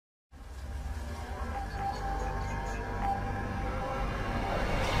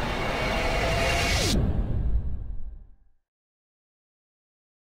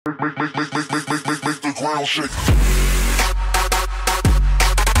Make the ground shake.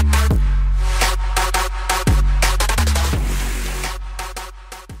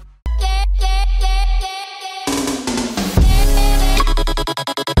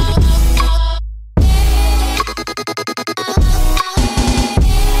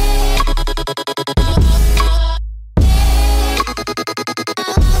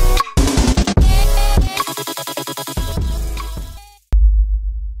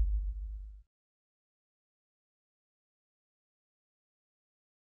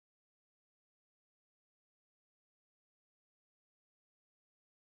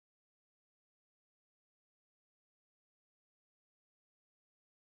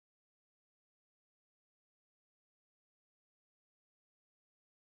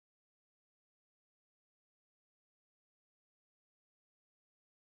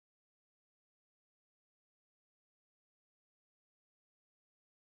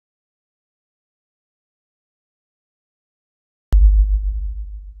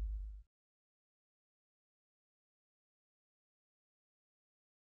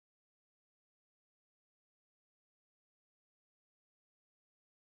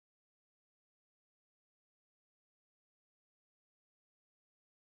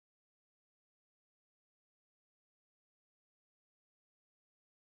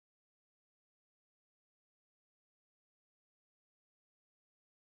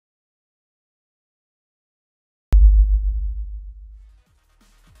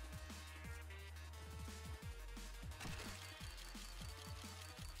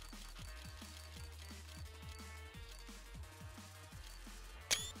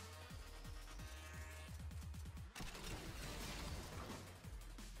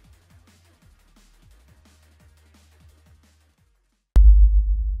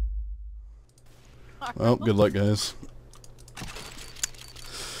 Well, good luck, guys.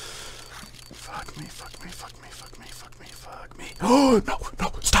 Fuck me, fuck me, fuck me, fuck me, fuck me, fuck me. Oh, no,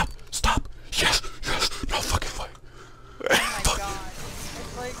 no, stop, stop. Yes, yes, no fucking way. Oh my god.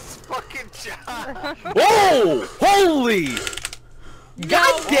 It's like fucking John. Oh! Holy!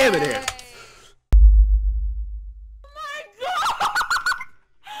 God damn it, Aaron. Oh my god!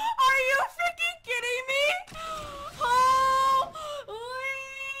 Are you freaking kidding me? Holy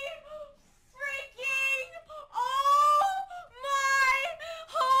freaking! Oh my!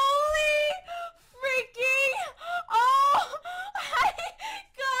 Holy freaking! Oh my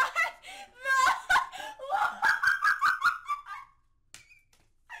god! No!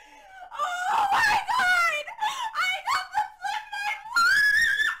 Oh my god! I got the flip knife!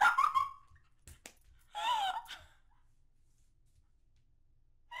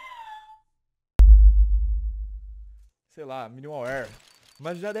 Sei lá, Minimal Air.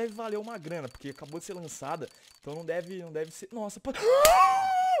 Mas já deve valer uma grana, porque acabou de ser lançada. Então não deve ser... Nossa, pode...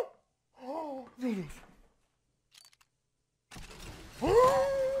 Oh, meu Deus.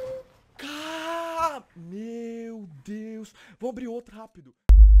 Meu Deus. Vou abrir outro rápido.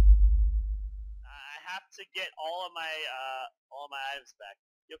 I have to get all of my items back.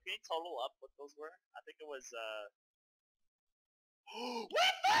 Yo, can you total up what those were? I think it was We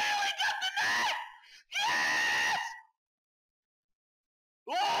finally got the knife! Yes!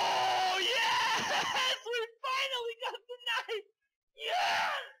 Oh yes! We finally got the knife!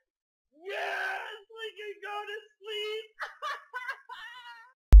 Yes! Yes! We can go to sleep!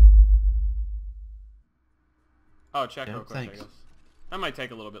 Oh, check Yeah, real quick, thanks. I guess. That might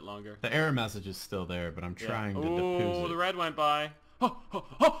take a little bit longer. The error message is still there, but I'm trying to Ooh, defuse the it. red went by.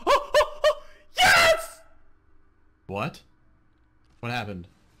 Yes! What? What happened?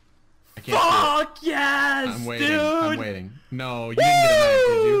 I can't see Fuck yes, it. I'm waiting. dude! I'm waiting. No, you didn't get a knife,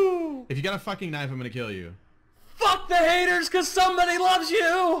 did you? If you got a fucking knife, I'm gonna kill you. Fuck the haters, cause somebody loves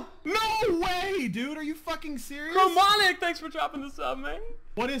you! No way, dude! Are you fucking serious? Romanic, thanks for dropping the sub, man.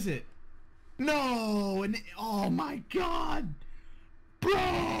 What is it? No! And oh my god!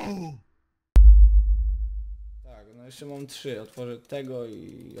 Bro! Tak, no jeszcze mam 3. Otworzę tego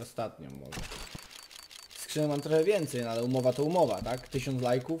i ostatnią może. Skrzynek mam trochę więcej, no ale umowa to umowa, tak? 1000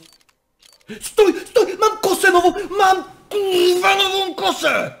 lajków. Stój! Stój! Mam kosę nową! Mam kurwa nową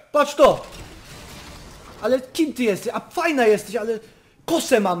kosę! Patrz to! Ale kim ty jesteś? A fajna jesteś, ale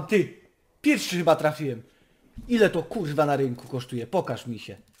kosę mam, ty! Pierwszy chyba trafiłem. Ile to kurwa na rynku kosztuje? Pokaż mi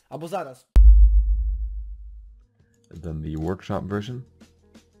się. Albo zaraz. Than the workshop version.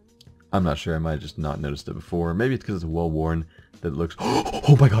 I'm not sure, I might have just not noticed it before. Maybe it's because it's well worn that it looks...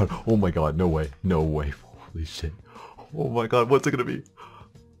 Oh my god, no way, no way. Holy shit. Oh my god, what's it gonna be?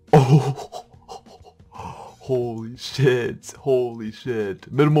 Oh, holy shit, holy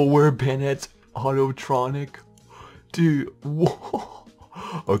shit. Minimal wear bandits, autotronic. Dude, whoa.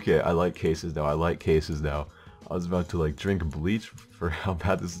 Okay, I like cases now. I like cases now. I was about to like drink bleach for how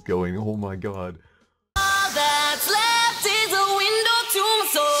bad this is going. Oh my god. All that's left is a window to my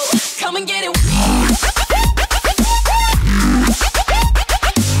soul. Come and get it.